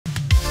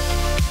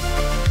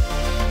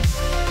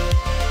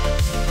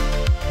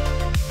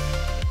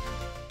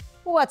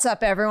What's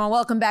up, everyone?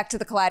 Welcome back to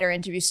the Collider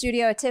Interview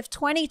Studio at TIFF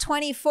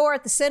 2024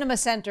 at the Cinema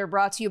Center,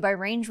 brought to you by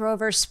Range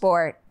Rover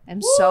Sport.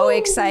 I'm so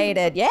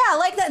excited. Yeah, I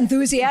like that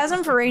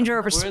enthusiasm for Range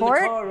Rover Sport. We're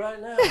in the car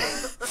right now.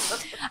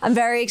 I'm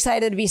very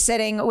excited to be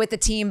sitting with the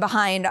team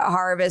behind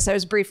Harvest. I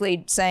was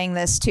briefly saying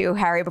this to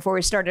Harry before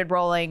we started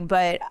rolling,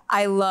 but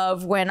I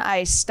love when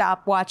I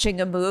stop watching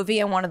a movie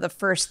and one of the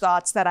first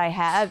thoughts that I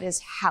have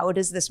is, how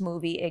does this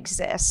movie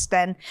exist?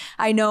 And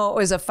I know it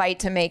was a fight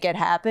to make it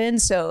happen,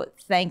 so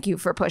thank you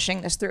for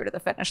pushing this through to the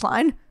finish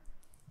line.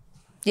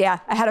 Yeah,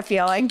 I had a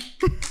feeling.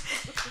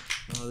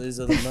 Oh, these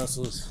are the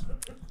muscles.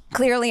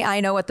 Clearly,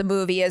 I know what the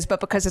movie is, but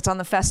because it's on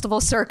the festival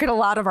circuit, a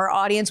lot of our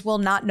audience will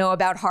not know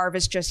about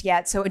Harvest just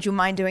yet. So would you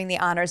mind doing the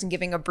honors and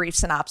giving a brief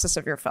synopsis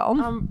of your film?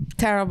 I'm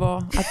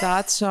terrible at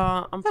that,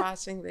 so I'm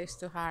passing this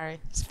to Harry.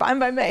 It's fine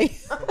by me.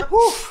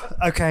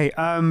 Okay,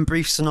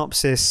 brief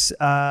synopsis.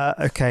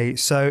 Okay,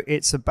 so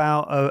it's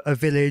about a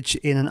village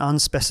in an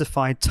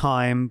unspecified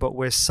time, but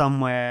we're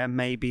somewhere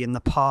maybe in the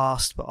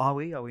past, but are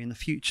we? Are we in the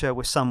future?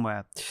 We're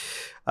somewhere.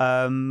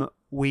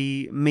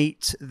 We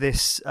meet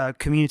this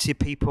community of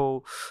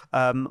people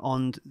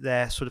on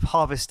their sort of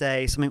harvest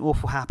day. Something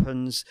awful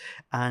happens,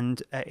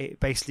 and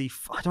it basically,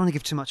 I don't want to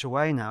give too much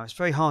away now. It's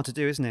very hard to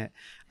do, isn't it?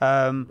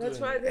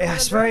 That's right.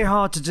 It's very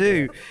hard to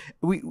do.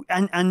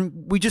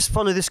 We just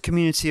follow this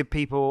community of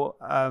people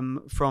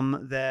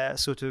from their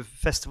sort of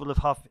festival of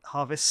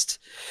harvest,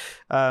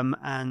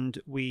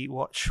 and we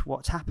watch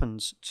what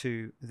happens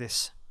to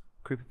this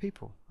group of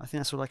people. I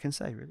think that's all I can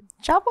say, really.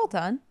 Job well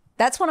done.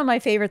 That's one of my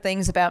favorite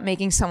things about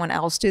making someone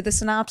else do the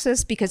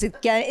synopsis, because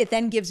it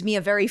then gives me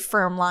a very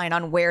firm line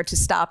on where to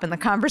stop in the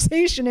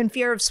conversation in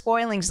fear of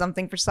spoiling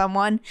something for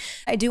someone.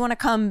 I do want to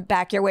come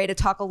back your way to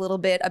talk a little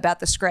bit about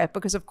the script,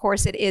 because of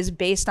course it is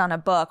based on a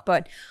book,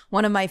 but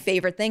one of my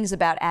favorite things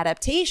about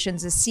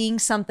adaptations is seeing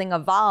something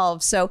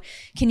evolve. So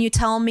can you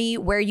tell me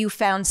where you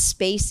found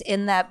space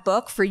in that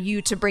book for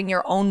you to bring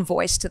your own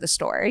voice to the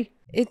story?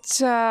 It's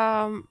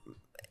a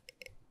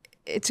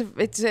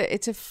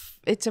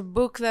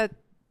book that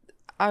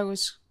I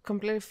was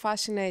completely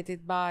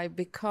fascinated by,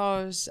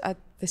 because at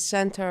the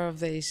center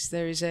of this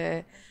there is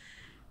a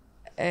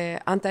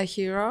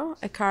anti-hero,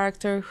 a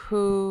character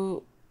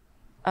who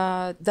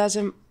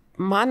doesn't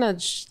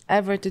manage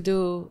ever to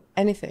do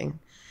anything.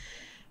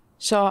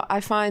 So I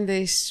find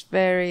this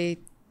very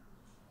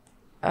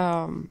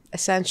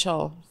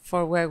essential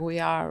for where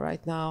we are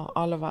right now,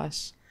 all of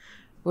us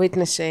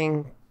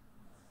witnessing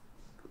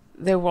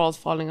the world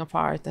falling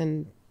apart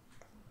and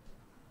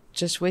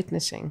just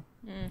witnessing.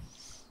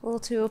 A little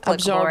too applicable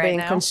absorbing, right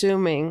now.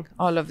 consuming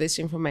all of this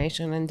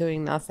information and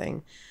doing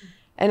nothing.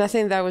 And I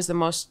think that was the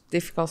most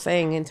difficult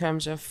thing in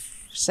terms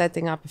of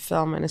setting up a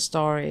film and a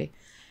story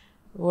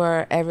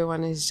where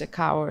everyone is a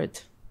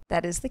coward.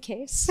 That is the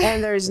case.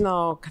 And there is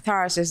no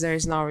catharsis, there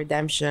is no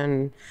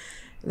redemption,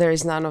 there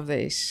is none of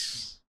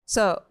this.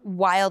 So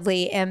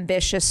wildly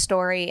ambitious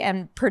story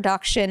and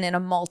production in a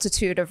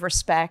multitude of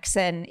respects.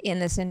 And in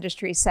this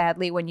industry,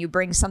 sadly, when you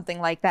bring something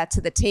like that to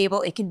the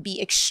table, it can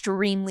be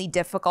extremely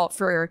difficult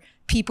for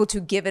people to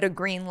give it a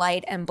green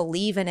light and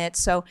believe in it.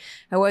 So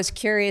I was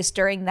curious,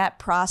 during that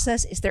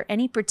process, is there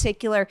any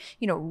particular,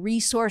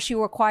 resource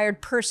you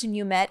acquired, person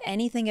you met,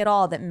 anything at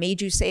all that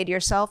made you say to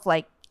yourself,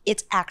 like,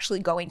 it's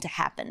actually going to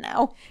happen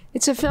now?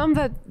 It's a film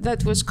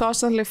that was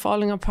constantly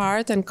falling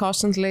apart and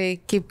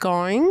constantly keep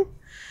going.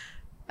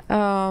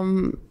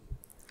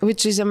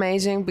 Which is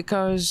amazing,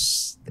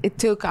 because it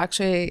took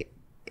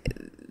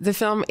the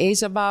film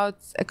is about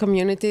a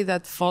community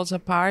that falls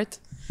apart,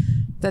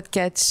 that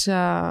gets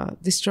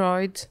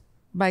destroyed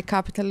by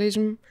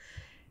capitalism.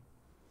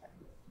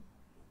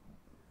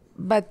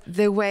 But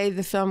the way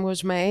the film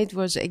was made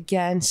was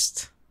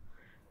against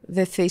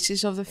the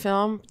thesis of the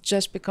film,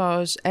 just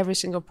because every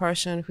single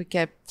person who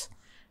kept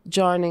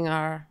joining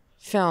our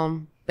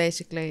film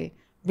basically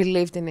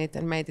believed in it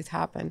and made it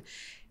happen.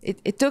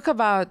 It took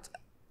about,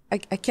 I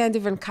can't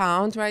even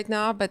count right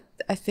now, but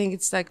I think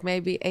it's like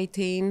maybe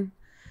 18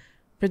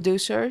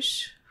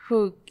 producers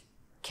who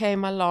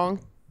came along,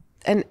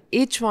 and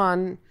each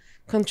one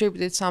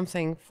contributed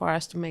something for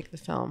us to make the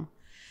film.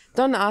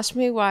 Don't ask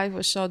me why it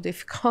was so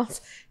difficult,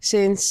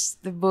 since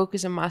the book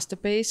is a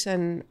masterpiece,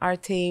 and our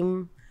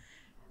team,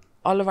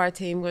 all of our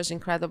team was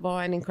incredible,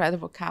 an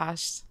incredible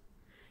cast,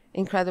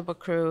 incredible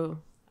crew.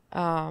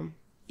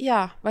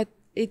 Yeah, but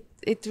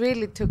it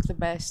really took the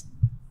best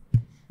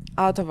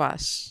out of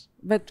us,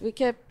 but we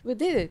did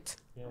it.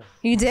 Yeah.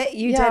 You did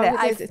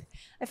it.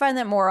 I find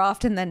that more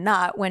often than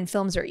not, when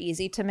films are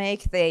easy to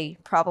make, they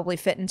probably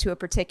fit into a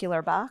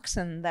particular box,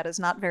 and that is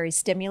not very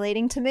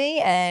stimulating to me,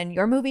 and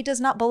your movie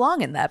does not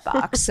belong in that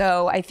box.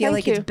 So I feel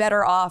like it's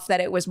better off that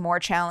it was more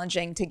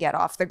challenging to get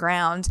off the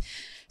ground.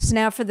 So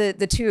now for the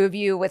two of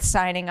you with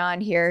signing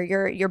on here,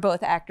 you're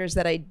both actors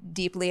that I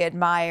deeply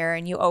admire,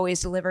 and you always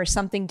deliver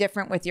something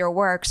different with your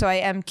work. So I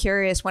am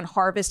curious, when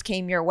Harvest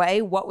came your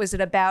way, what was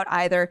it about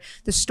either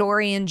the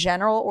story in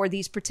general or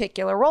these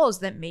particular roles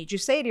that made you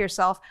say to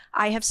yourself,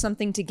 I have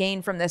something to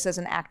gain from this as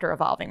an actor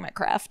evolving my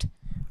craft?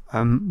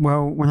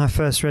 Well, when I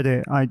first read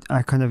it, I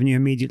kind of knew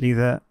immediately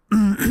that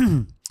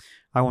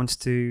I wanted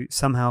to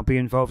somehow be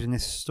involved in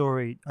this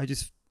story. I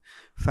just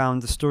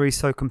found the story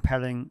so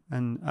compelling,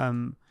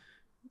 and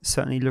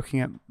certainly looking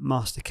at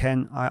Master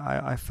Ken,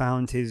 I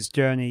found his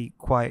journey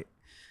quite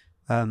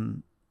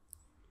kind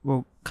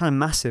of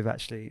massive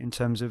actually, in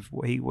terms of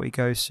what he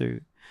goes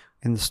through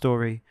in the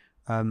story,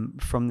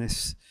 from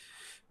this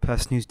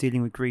person who's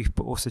dealing with grief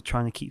but also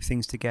trying to keep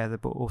things together,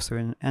 but also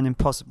in an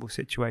impossible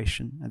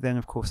situation. And then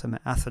of course I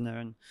met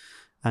Athina,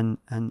 and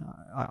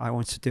I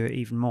wanted to do it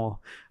even more.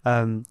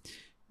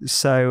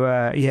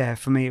 So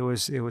for me it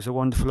was a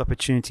wonderful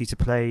opportunity to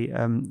play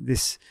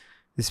this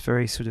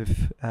very sort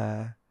of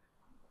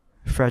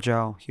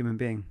fragile human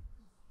being.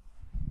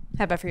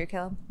 How about for you,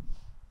 Caleb?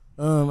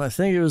 I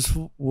think it was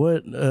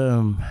what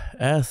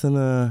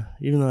Athina,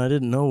 even though I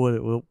didn't know what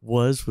it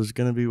was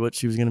going to be what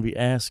she was going to be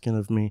asking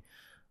of me,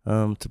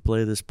 to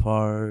play this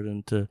part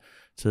and to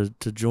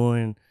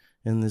join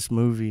in this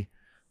movie.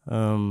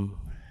 And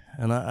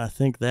I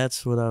think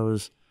that's what I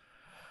was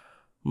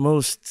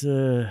most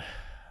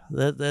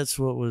that's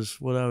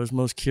what I was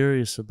most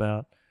curious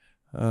about.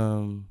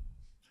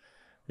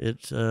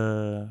 It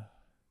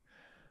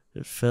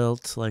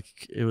felt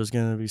like it was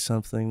going to be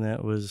something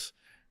that was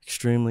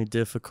extremely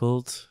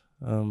difficult.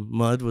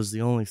 Mud was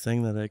the only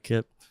thing that I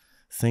kept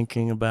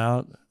thinking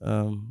about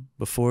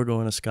before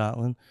going to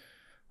Scotland.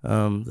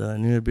 That I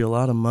knew there'd be a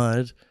lot of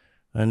mud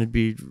and it'd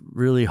be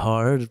really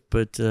hard,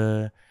 but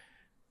there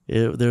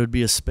would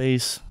be a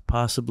space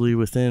possibly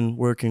within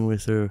working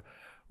with her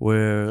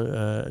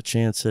where a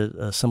chance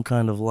at some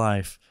kind of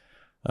life,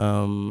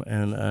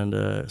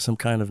 and some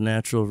kind of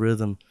natural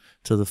rhythm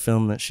to the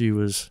film that she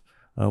was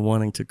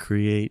wanting to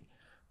create,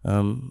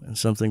 and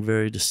something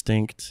very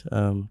distinct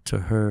to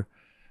her.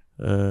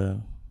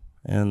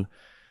 And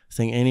I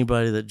think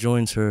anybody that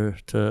joins her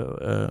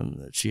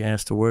that she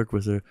asks to work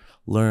with her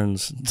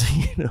learns,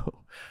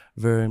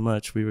 very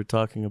much. We were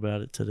talking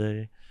about it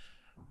today,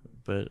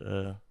 but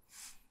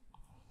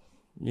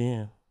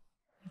yeah.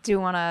 Do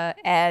you want to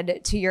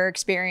add to your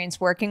experience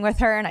working with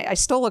her? And I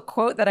stole a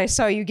quote that I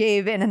saw you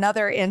gave in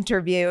another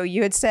interview.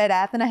 You had said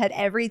Athina had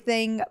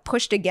everything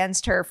pushed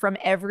against her from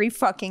every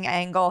fucking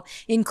angle,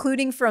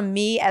 including from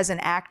me as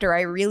an actor.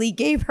 I really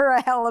gave her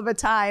a hell of a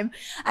time.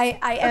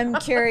 I am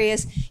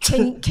curious,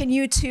 can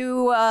you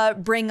two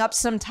bring up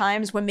some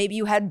times when maybe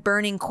you had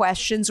burning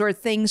questions or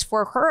things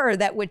for her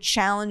that would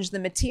challenge the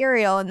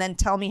material, and then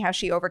tell me how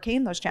she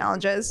overcame those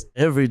challenges?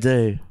 Every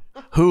day.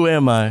 Who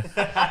am I?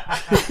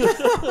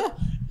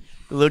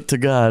 Look to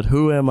God.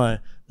 Who am I?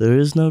 There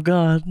is no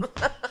God.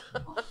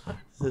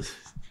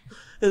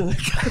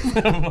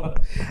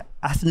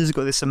 Athina's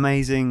got this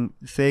amazing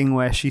thing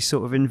where she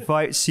sort of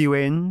invites you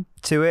in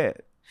to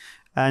it,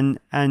 and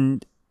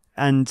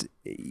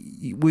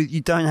you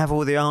don't have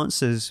all the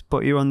answers,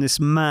 but you're on this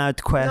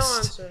mad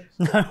quest.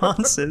 No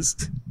answers.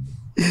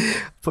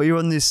 But you're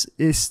on this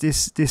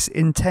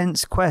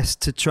intense quest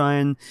to try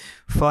and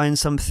find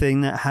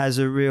something that has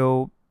a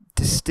real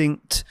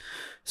distinct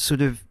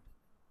sort of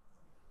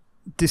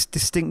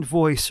distinct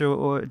voice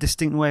or a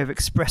distinct way of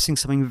expressing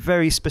something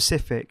very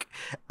specific,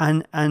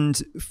 and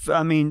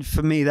I mean,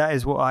 for me, that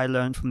is what I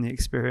learned from the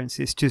experience.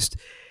 It's just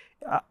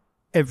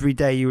every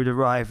day you would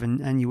arrive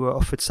and you were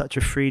offered such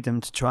a freedom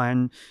to try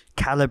and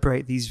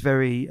calibrate these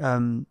very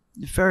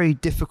very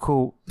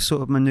difficult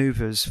sort of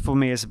maneuvers for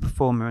me as a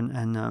performer,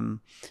 and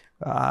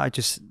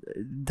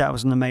that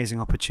was an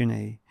amazing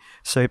opportunity.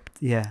 So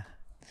yeah,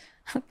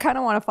 I kind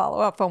of want to follow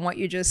up on what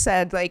you just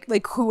said,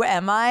 like who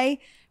am I?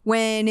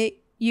 When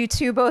you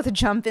two both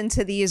jump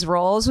into these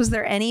roles, was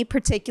there any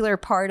particular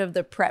part of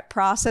the prep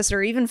process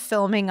or even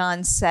filming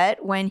on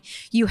set when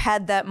you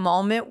had that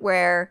moment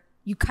where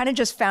you kind of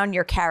just found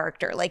your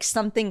character, like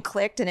something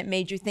clicked and it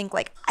made you think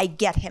like, I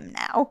get him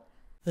now?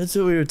 That's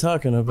what we were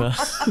talking about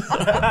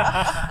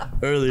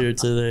earlier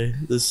today.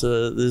 This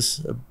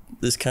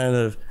kind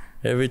of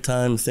every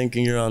time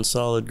thinking you're on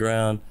solid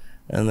ground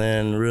and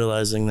then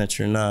realizing that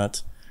you're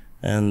not,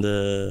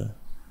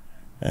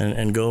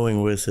 and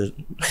going with it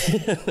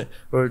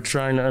or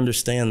trying to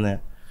understand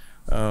that.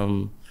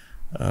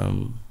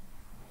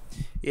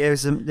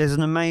 There's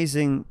an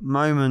amazing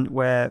moment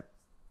where,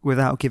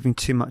 without giving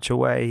too much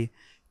away,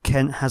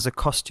 Kent has a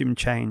costume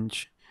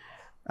change,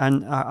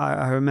 and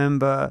I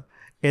remember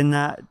in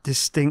that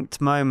distinct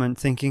moment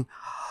thinking,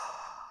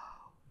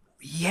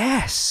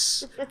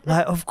 yes,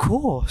 like of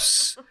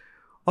course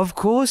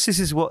this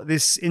is what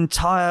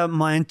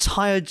my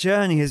entire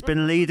journey has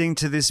been leading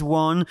to, this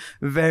one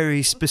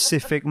very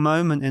specific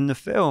moment in the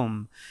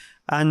film.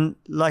 And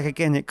like,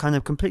 again, it kind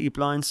of completely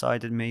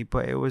blindsided me,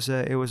 but it was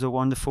a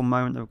wonderful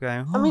moment of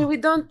going, oh. I mean, we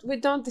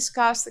don't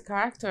discuss the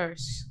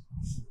characters,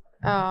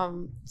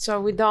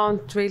 so we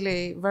don't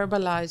really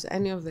verbalize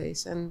any of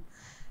this, and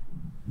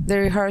the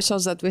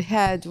rehearsals that we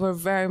had were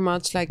very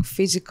much like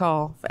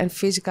physical and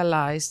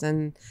physicalized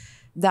and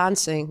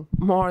dancing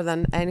more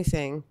than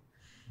anything.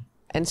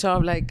 And sort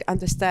of like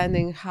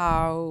understanding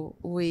how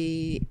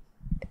we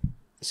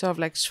sort of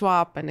like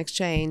swap and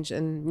exchange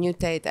and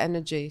mutate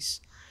energies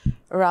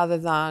rather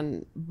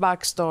than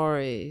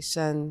backstories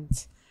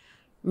and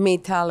me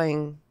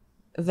telling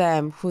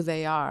them who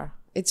they are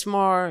It's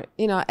more,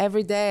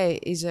 every day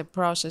is a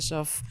process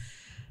of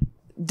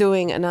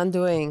doing and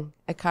undoing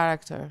a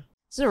character.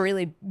 This is a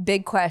really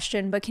big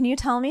question, but can you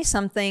tell me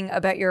something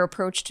about your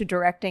approach to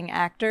directing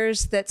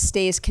actors that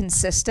stays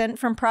consistent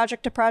from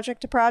project to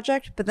project to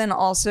project, but then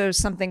also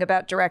something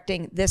about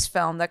directing this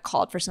film that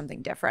called for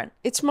something different?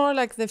 It's more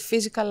like the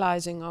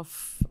physicalizing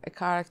of a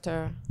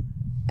character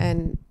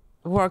and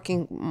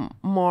working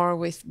more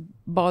with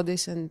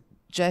bodies and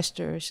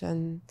gestures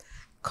and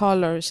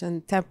colors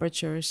and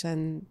temperatures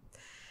and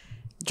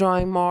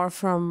drawing more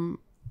from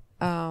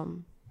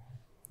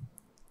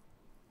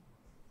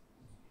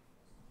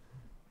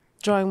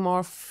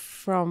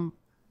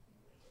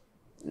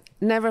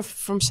never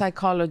from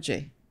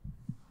psychology.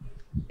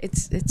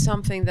 It's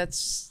something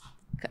that's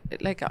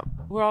like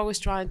we're always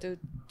trying to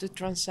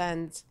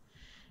transcend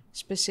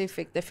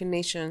specific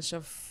definitions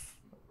of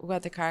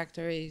what the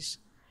character is.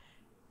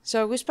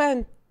 So we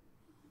spent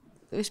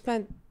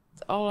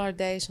all our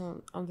days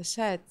on the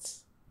set,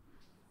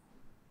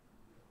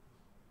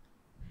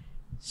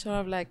 sort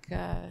of like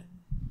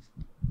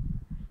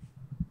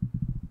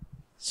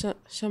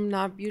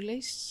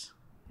somnambulists.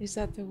 Is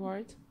that the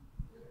word?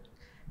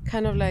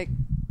 Kind of like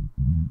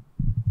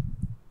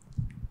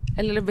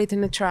a little bit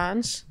in a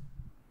trance,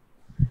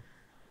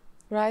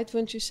 right?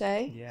 Wouldn't you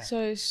say? Yeah.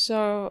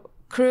 So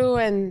crew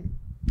and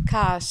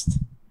cast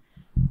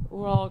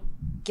were all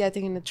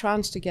getting in a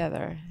trance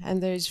together,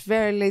 and there's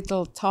very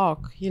little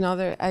talk.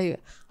 I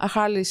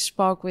hardly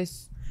spoke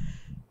with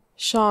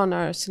Sean,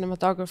 our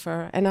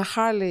cinematographer, and I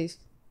hardly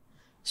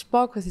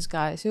spoke with these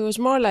guys. It was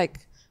more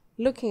like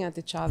looking at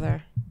each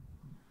other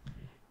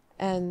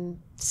and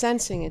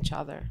sensing each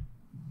other.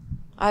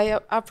 I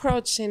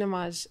approach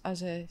cinema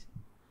as a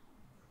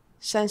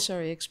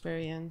sensory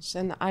experience,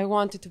 and I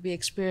want it to be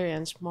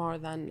experienced more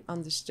than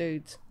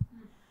understood.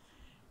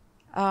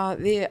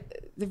 The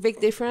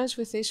big difference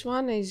with this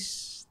one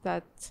is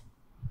that,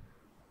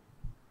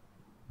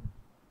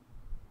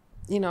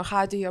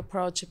 how do you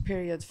approach a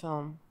period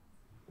film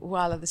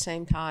while at the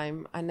same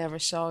time I never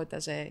saw it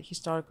as a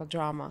historical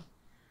drama?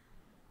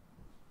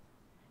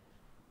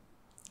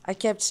 I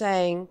kept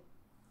saying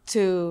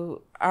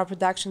to our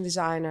production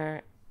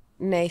designer,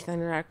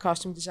 Nathan, and our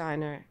costume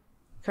designer,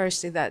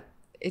 Kirsty, that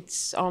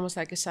it's almost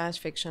like a science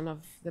fiction of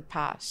the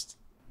past.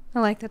 I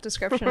like that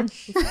description.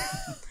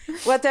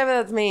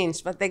 Whatever that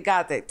means, but they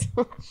got it.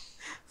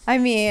 I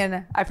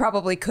mean, I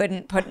probably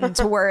couldn't put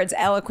into words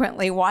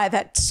eloquently why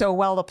that so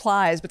well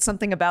applies, but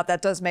something about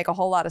that does make a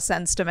whole lot of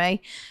sense to me. I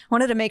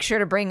wanted to make sure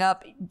to bring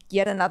up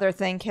yet another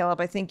thing, Caleb,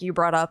 I think you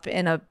brought up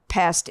in a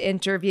past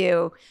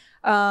interview.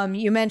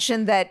 You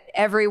mentioned that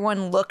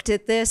everyone looked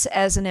at this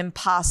as an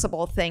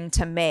impossible thing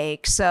to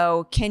make.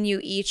 So can you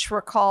each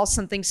recall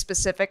something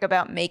specific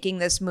about making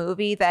this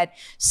movie that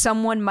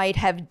someone might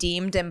have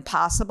deemed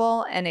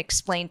impossible, and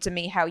explain to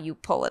me how you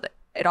pull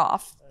it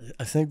off?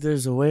 I think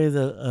there's a way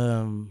that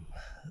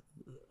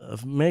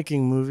of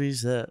making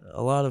movies that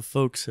a lot of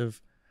folks have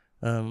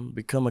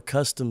become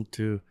accustomed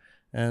to,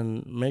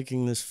 and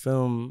making this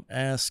film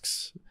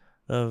asks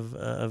of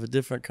a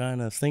different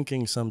kind of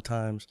thinking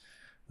sometimes.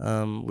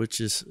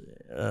 Which is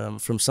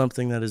from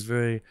something that is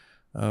very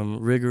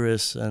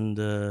rigorous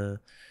and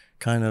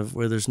kind of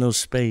where there's no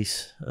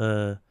space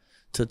to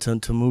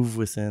move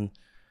within.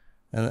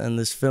 And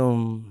this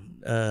film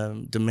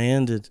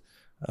demanded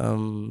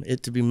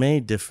it to be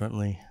made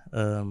differently.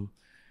 And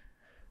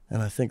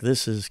I think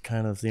this is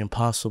kind of the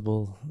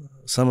impossible,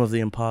 some of the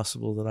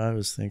impossible that I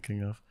was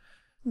thinking of.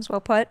 That's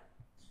well put.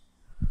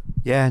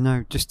 Yeah,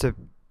 no,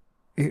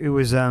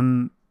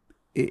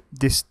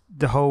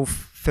 the whole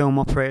film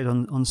operated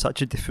on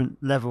such a different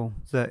level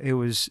that it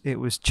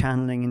was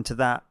channeling into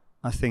that.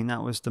 I think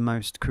that was the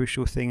most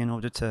crucial thing in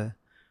order to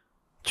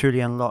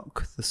truly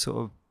unlock the sort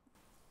of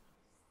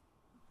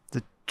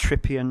the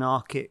trippy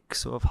anarchic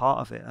sort of heart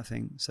of it, I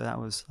think. So that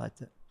was like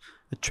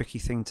a tricky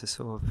thing to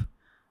sort of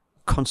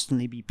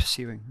constantly be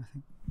pursuing, I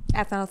think.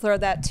 Athina, I'll throw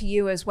that to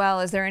you as well.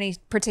 Is there any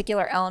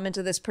particular element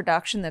of this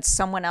production that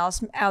someone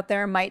else out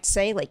there might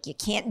say, like, you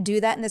can't do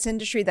that in this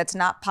industry, that's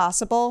not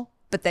possible,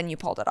 but then you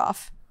pulled it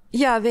off?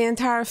 Yeah, the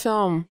entire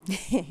film.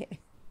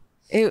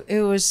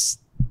 It was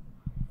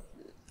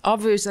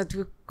obvious that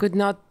we could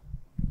not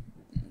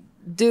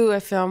do a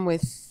film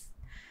with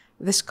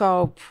the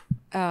scope,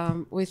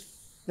 with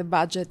the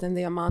budget and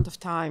the amount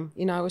of time.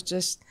 I was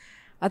just,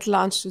 at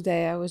lunch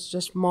today, I was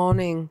just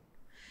moaning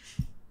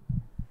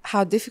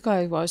how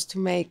difficult it was to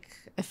make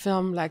a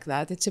film like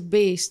that. It's a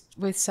beast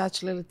with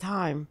such little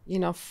time.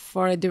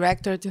 For a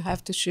director to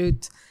have to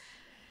shoot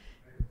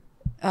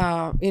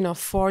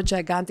 4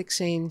 gigantic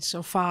scenes,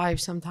 or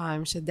 5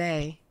 sometimes a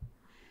day,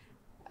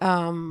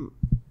 and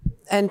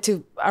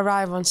to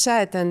arrive on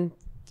set, and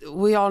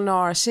we all know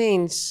our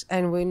scenes,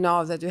 and we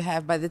know that we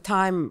have, by the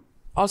time,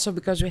 also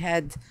because we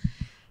had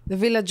the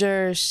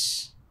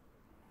villagers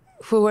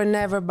who were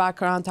never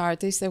background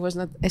artists, there was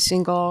not a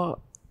single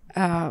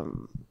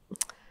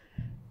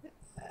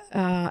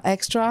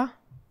extra.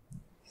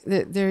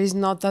 There is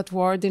not that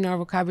word in our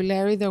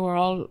vocabulary. They were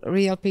all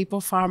real people,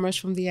 farmers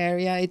from the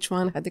area. Each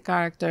one had a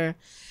character.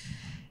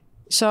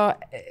 So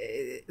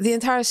the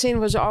entire scene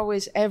was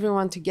always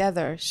everyone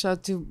together. So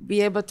to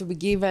be able to be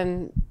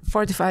given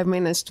 45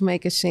 minutes to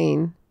make a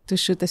scene, to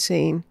shoot a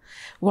scene,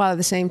 while at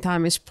the same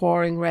time it's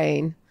pouring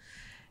rain,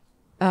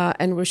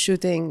 and we're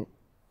shooting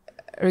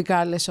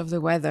regardless of the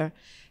weather.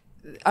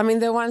 I mean,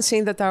 the one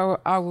scene that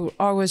I will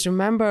always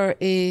remember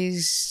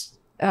is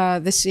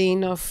the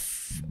scene of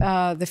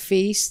the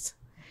feast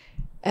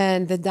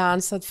and the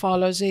dance that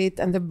follows it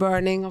and the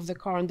burning of the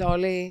corn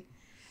dolly.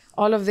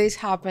 All of this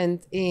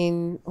happened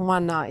in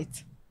one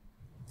night.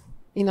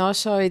 You know,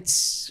 so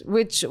it's,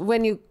 which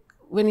when you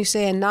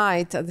say a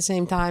night, at the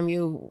same time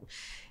you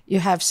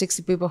have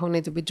 60 people who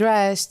need to be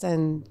dressed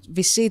and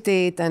be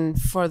seated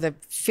and for the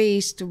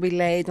feast to be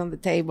laid on the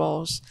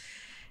tables.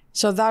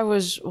 So that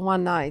was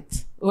one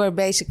night where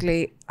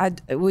basically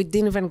we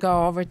didn't even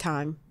go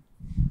overtime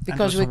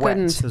because we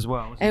couldn't. As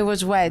well, it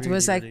was wet. Really, it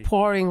was like really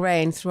pouring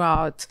rain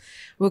throughout.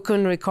 We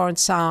couldn't record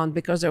sound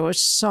because there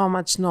was so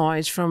much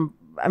noise from,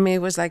 I mean,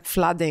 it was like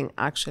flooding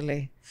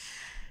actually.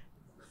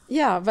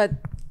 Yeah, but.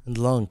 And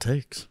long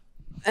takes.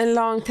 And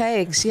long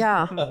takes,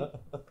 yeah.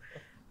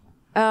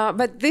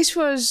 But this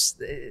was,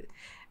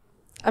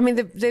 I mean,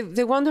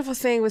 the wonderful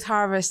thing with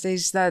Harvest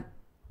is that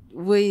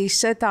we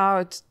set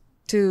out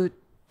to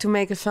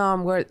make a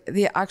film where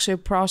the actual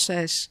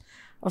process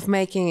of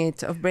making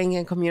it, of bringing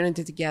a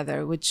community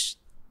together, which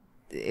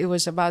it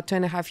was about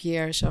 2.5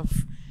 years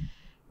of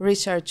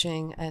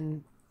researching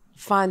and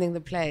finding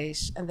the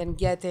place and then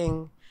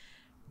getting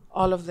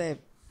all of the,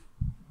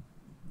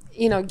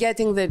 you know,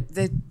 getting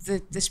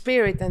the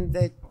spirit and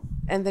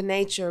the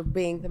nature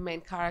being the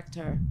main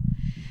character,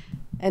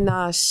 and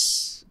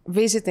us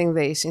visiting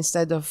this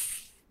instead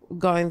of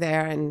going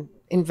there and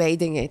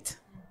invading it.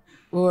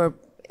 We were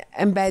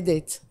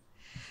embedded.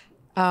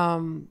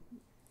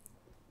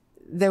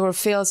 There were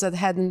fields that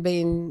hadn't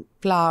been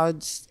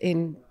plowed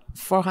in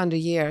 400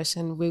 years,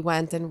 and we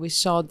went and we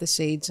sowed the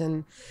seeds,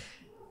 and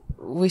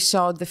we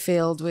sowed the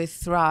field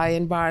with rye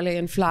and barley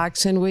and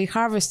flax, and we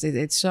harvested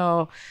it.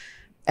 So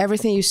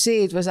everything you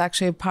see, it was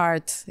actually a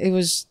part. It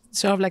was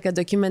sort of like a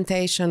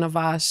documentation of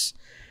us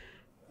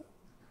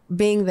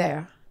being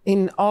there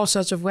in all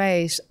sorts of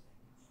ways,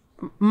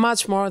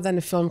 much more than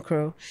a film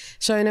crew.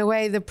 So in a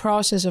way, the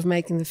process of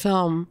making the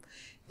film,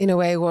 in a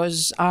way,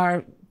 was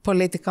our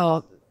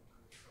political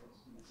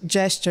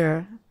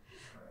gesture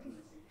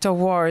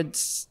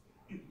towards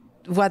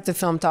what the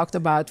film talked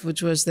about,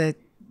 which was the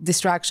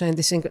destruction and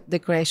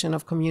desecration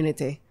of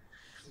community.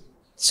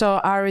 So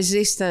our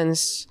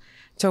resistance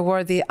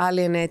toward the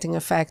alienating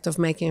effect of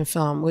making a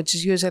film, which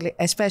is usually,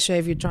 especially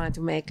if you're trying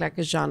to make like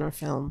a genre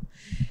film,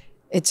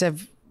 it's a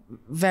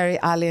very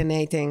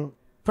alienating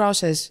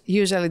process,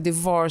 usually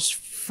divorced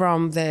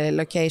from the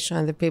location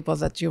and the people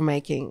that you're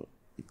making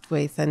it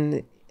with.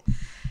 And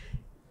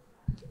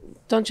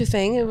don't you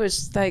think it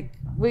was like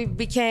we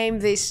became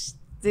this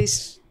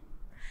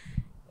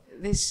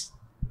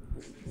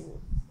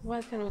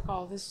what can we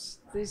call this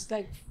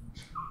like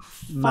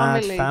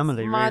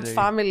mad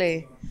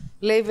family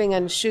living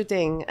and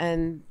shooting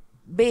and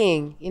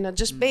being, you know,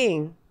 just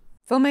being.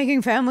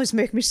 Filmmaking families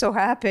make me so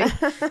happy.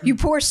 You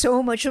pour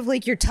so much of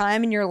like your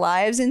time and your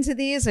lives into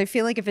these. I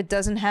feel like if it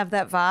doesn't have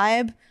that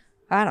vibe,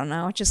 I don't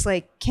know, it just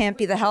like can't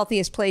be the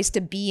healthiest place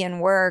to be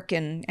and work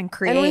and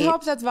create. And we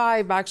hope that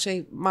vibe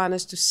actually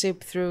managed to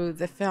seep through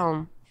the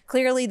film.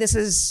 Clearly, this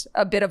is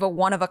a bit of a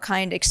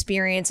one-of-a-kind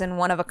experience and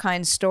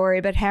one-of-a-kind story.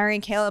 But Harry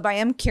and Caleb, I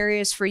am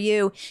curious for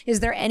you, is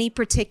there any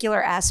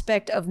particular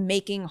aspect of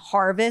making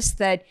Harvest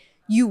that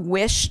you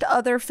wished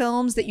other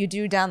films that you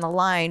do down the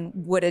line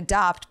would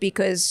adopt?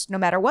 Because no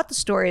matter what the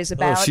story is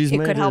about, it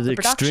could help the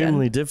production.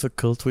 Extremely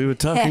difficult. We were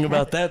talking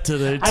about that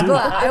today, too.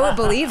 I would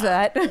believe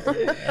that.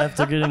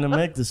 After getting to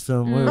make this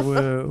film,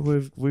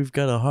 we've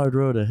got a hard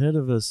road ahead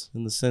of us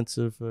in the sense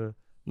of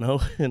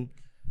knowing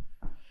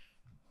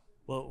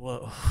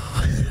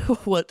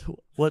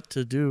what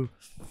to do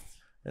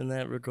in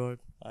that regard,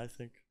 I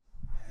think.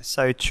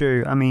 So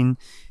true. I mean,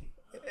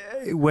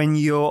 when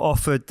you're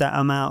offered that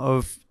amount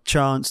of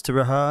chance to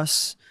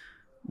rehearse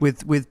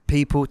with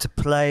people, to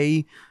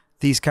play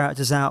these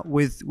characters out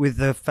with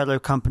a fellow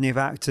company of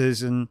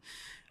actors, and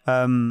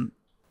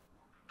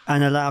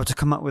allowed to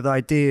come up with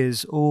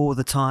ideas all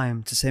the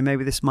time to say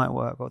maybe this might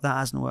work or that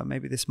hasn't worked,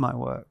 maybe this might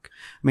work.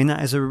 I mean,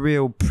 that is a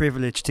real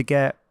privilege to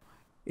get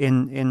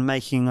in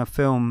making a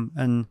film.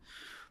 And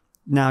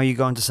now you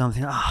go into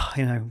something,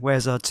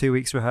 where's our 2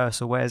 weeks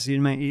rehearsal? Where's, you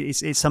know,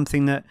 it's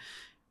something that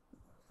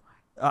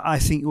I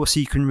think also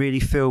you can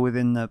really feel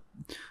within the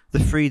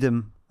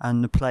freedom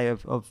and the play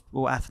of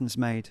what Athina's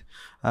made.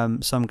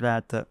 So I'm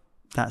glad that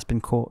that's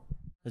been caught.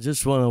 I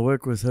just want to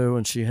work with her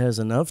when she has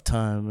enough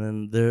time,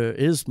 and there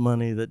is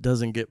money that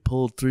doesn't get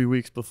pulled 3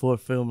 weeks before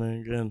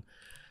filming and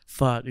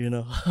fought,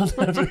 on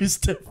every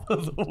step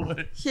of the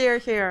way.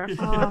 Here.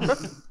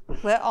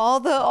 Let all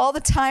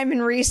the time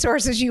and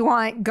resources you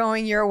want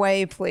going your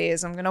way,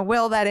 please. I'm going to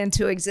will that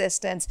into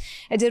existence.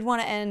 I did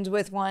want to end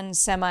with one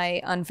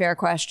semi-unfair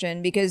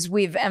question, because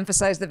we've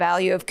emphasized the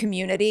value of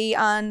community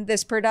on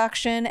this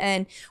production,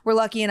 and we're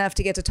lucky enough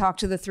to get to talk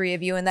to the three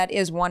of you, and that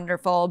is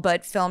wonderful,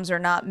 but films are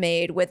not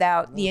made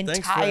without the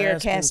entire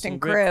cast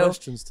and crew. Great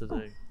questions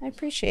today. I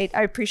appreciate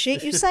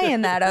you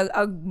saying that.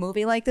 A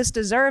movie like this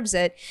deserves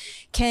it.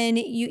 Can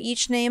you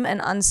each name an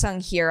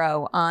unsung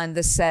hero on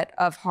the set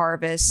of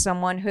Harvest?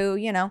 Someone who,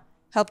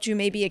 helped you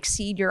maybe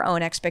exceed your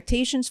own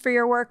expectations for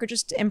your work, or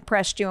just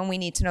impressed you and we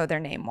need to know their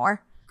name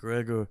more?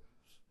 Gregor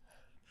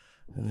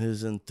and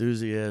his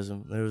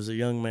enthusiasm. There was a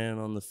young man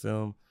on the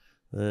film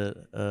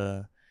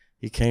that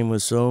he came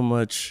with so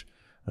much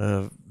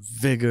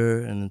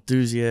vigor and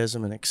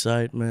enthusiasm and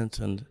excitement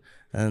and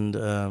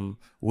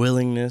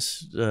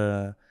willingness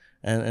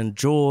and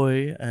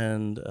joy,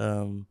 and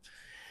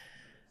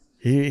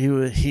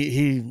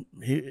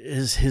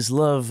his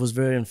love was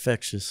very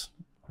infectious,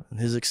 and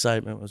his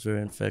excitement was very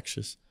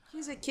infectious.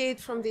 He's a kid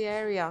from the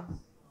area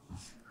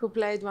who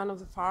played one of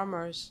the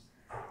farmers.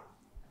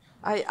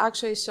 I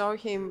actually saw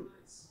him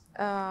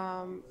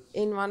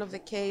in one of the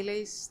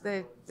Kayleys,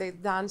 the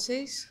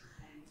dances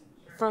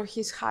from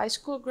his high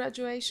school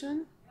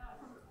graduation,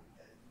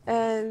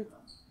 and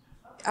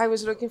I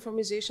was looking for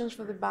musicians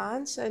for the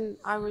bands, and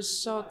I was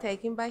so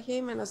taken by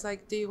him, and I was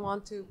like, do you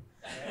want to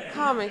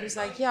come? And he's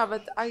like, yeah,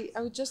 but I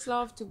would just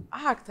love to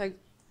act. I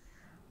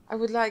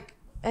would like,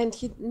 and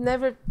he'd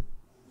never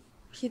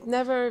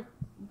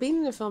been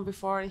in a film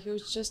before, and he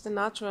was just a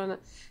natural, and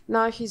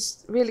now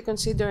he's really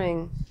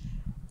considering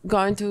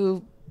going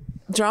to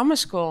drama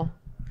school.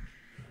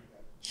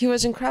 He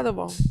was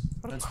incredible.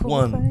 That's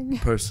one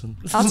person.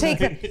 I'll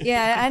take it.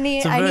 Yeah,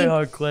 it's a very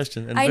hard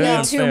question. And I very need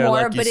unfair, two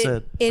more, like but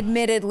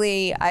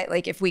admittedly,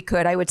 if we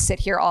could, I would sit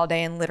here all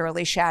day and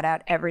literally shout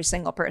out every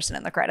single person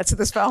in the credits of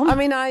this film. I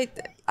mean, I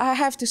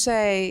have to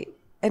say,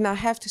 and I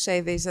have to say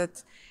this,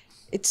 that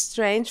it's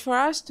strange for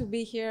us to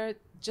be here,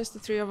 just the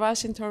three of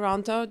us in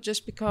Toronto,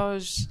 just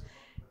because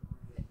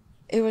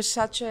it was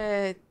such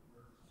a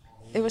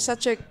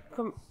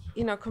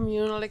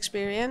communal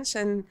experience,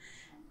 and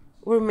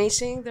we're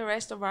missing the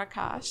rest of our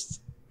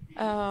cast.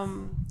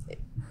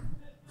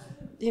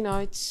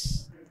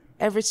 It's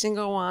every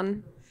single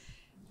one.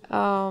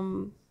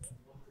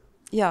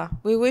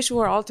 We wish we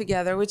were all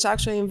together, which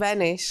actually in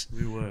Venice,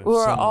 we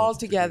were all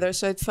together.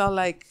 So it felt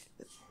like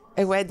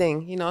a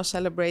wedding,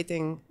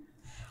 celebrating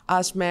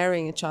us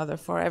marrying each other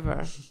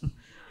forever.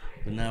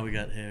 But now we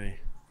got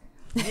Harry.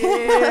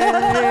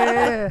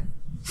 Yeah.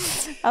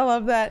 I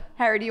love that.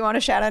 Harry, do you want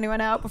to shout anyone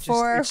out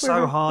before? It's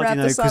so hard,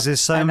 because there's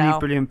so many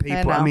brilliant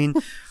people. I mean,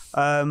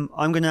 I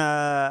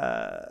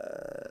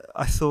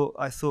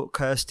thought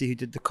Kirsty, who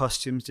did the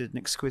costumes, did an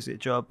exquisite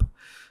job.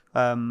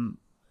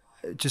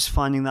 Just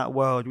finding that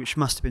world, which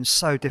must have been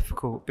so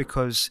difficult,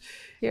 because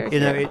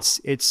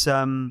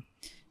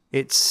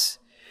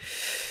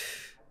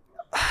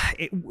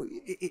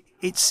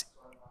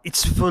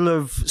it's full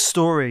of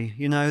story.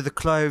 The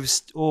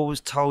Cloves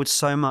always told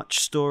so much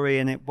story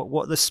in it, but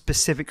what the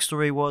specific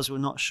story was, we're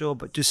not sure.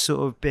 But just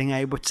sort of being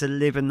able to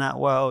live in that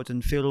world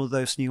and feel all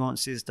those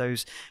nuances,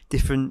 those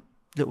different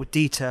little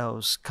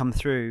details come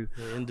through.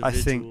 I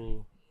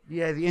think,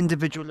 the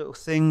individual little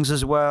things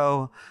as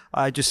well.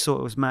 I just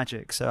thought it was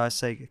magic. So I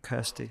say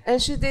Kirsty.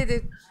 And she did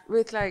it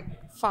with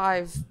like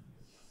 5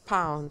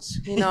 pounds,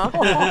 Yeah,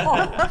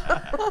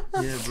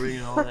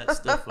 bringing all that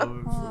stuff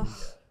over from...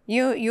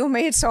 You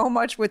made so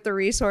much with the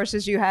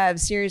resources you have.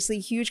 Seriously,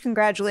 huge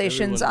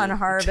congratulations on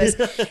Harvest.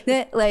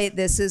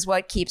 This is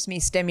what keeps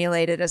me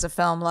stimulated as a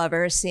film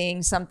lover,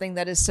 seeing something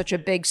that is such a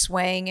big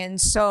swing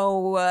and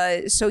so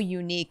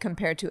unique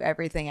compared to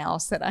everything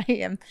else that I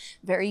am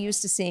very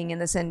used to seeing in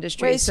this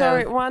industry. Wait,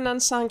 sorry, one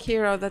unsung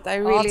hero that I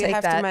really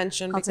have to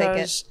mention,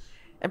 because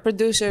a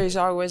producer is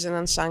always an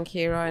unsung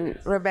hero, and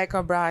Rebecca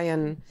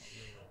O'Brien,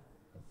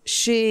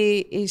 she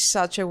is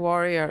such a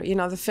warrior.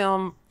 The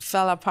film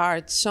fell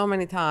apart so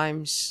many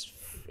times,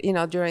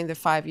 during the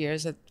 5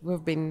 years that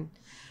we've been,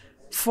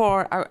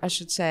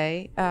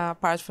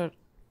 apart for,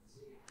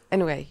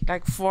 anyway,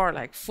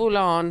 full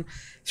on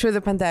through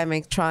the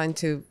pandemic trying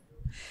to,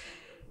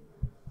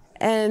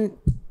 and,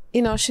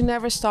 she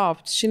never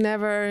stopped. She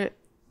never,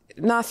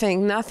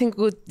 nothing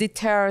could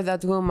deter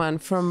that woman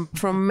from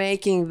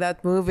making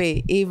that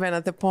movie, even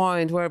at the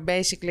point where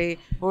basically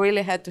we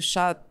really had to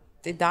shut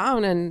it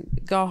down and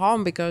go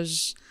home,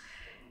 because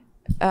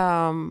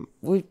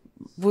we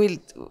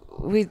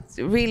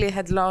really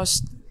had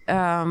lost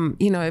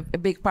a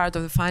big part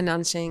of the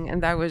financing,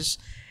 and that was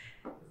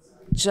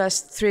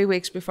just 3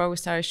 weeks before we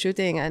started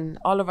shooting, and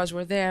all of us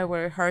were there,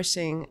 we're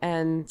rehearsing,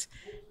 and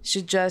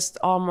she just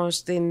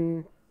almost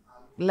didn't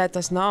let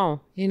us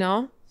know.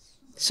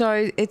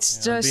 So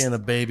it's just being a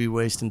baby,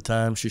 wasting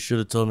time. She should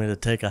have told me to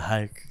take a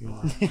hike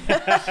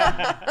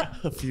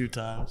a few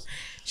times.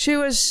 She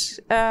was,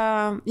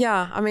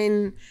 I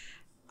mean,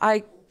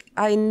 I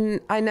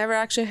never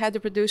actually had a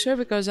producer,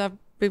 because I've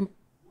been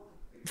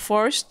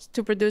forced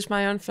to produce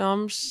my own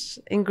films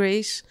in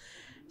Greece.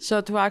 So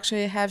to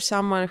actually have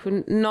someone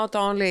who not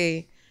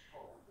only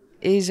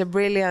is a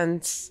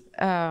brilliant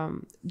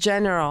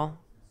general,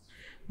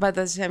 but at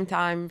the same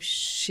time,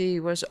 she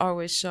was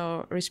always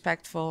so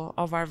respectful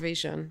of our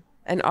vision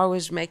and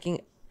always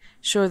making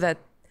sure that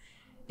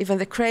even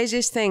the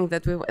craziest thing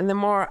that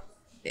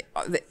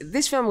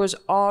this film was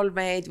all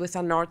made with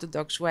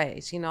unorthodox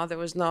ways. You know, there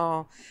was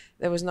no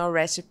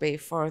recipe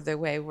for the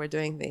way we're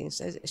doing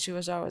things. She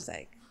was always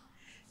like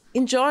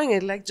enjoying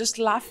it, like just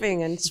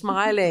laughing and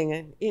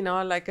smiling,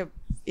 and like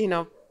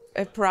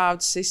a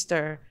proud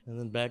sister. And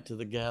then back to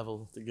the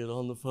gavel to get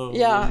on the phone.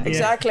 Yeah,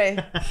 exactly.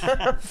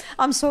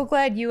 I'm so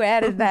glad you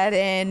added that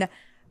in.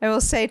 I will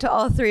say to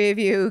all three of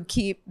you,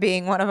 keep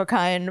being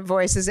one-of-a-kind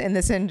voices in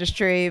this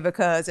industry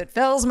because it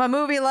fills my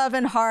movie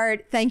loving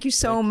heart. Thank you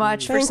so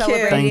much for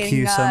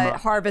celebrating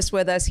Harvest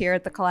with us here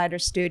at the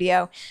Collider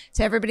Studio.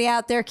 To everybody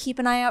out there, keep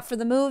an eye out for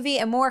the movie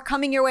and more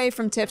coming your way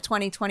from TIFF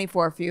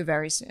 2024 for you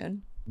very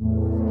soon.